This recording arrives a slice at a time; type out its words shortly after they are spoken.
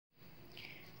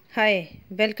Hi,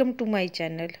 welcome to my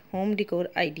channel Home Decor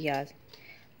Ideas.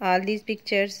 All these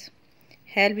pictures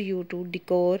help you to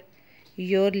decor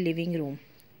your living room.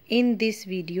 In this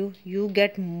video, you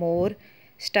get more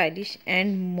stylish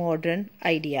and modern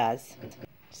ideas.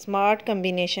 Smart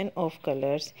combination of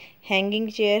colors.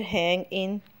 Hanging chair hang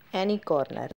in any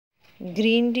corner.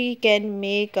 Greenery can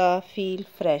make a feel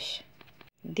fresh.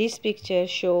 This picture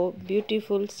show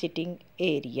beautiful sitting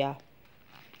area.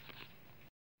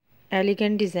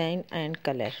 Elegant design and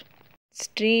color.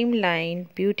 Streamlined,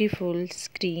 beautiful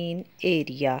screen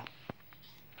area.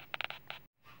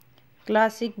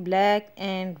 Classic black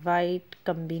and white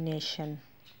combination.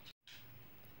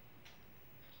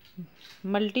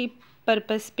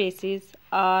 Multi-purpose spaces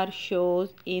are shown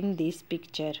in this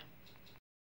picture.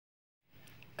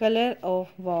 Color of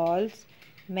walls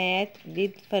match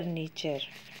with furniture.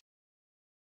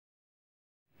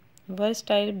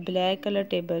 Versatile black color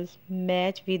tables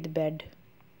match with bed.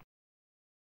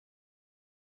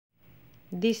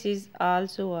 This is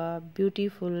also a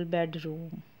beautiful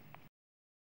bedroom.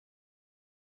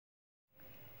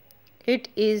 It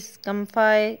is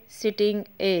comfy sitting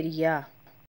area.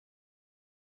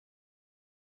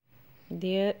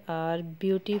 There are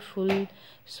beautiful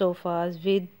sofas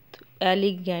with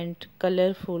elegant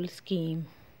colorful scheme.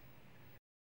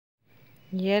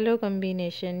 Yellow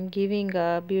combination giving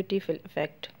a beautiful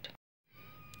effect.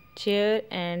 Chair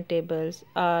and tables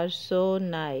are so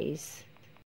nice.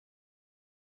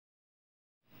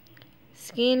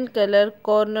 Skin color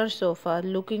corner sofa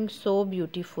looking so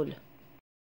beautiful.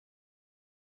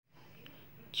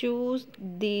 Choose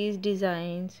these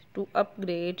designs to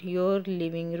upgrade your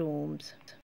living rooms.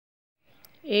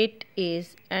 It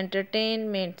is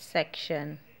entertainment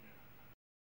section.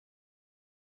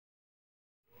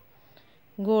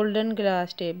 Golden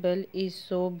glass table is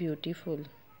so beautiful.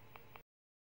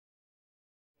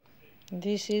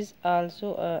 This is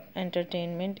also a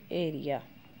entertainment area.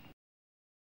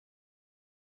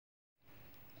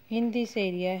 In this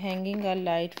area hanging a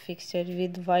light fixture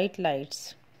with white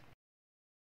lights.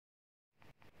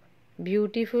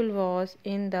 Beautiful vase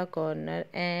in the corner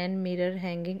and mirror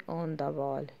hanging on the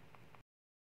wall.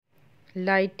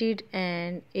 Lighted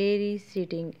and airy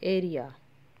sitting area.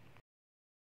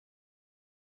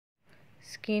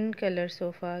 Skin color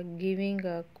sofa giving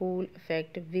a cool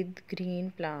effect with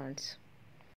green plants.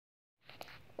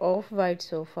 Off-white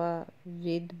sofa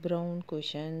with brown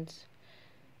cushions.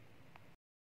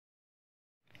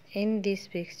 In this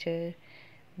picture,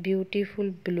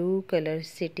 beautiful blue color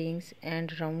sittings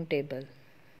and round table.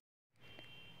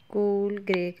 Cool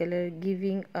grey color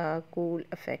giving a cool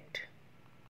effect.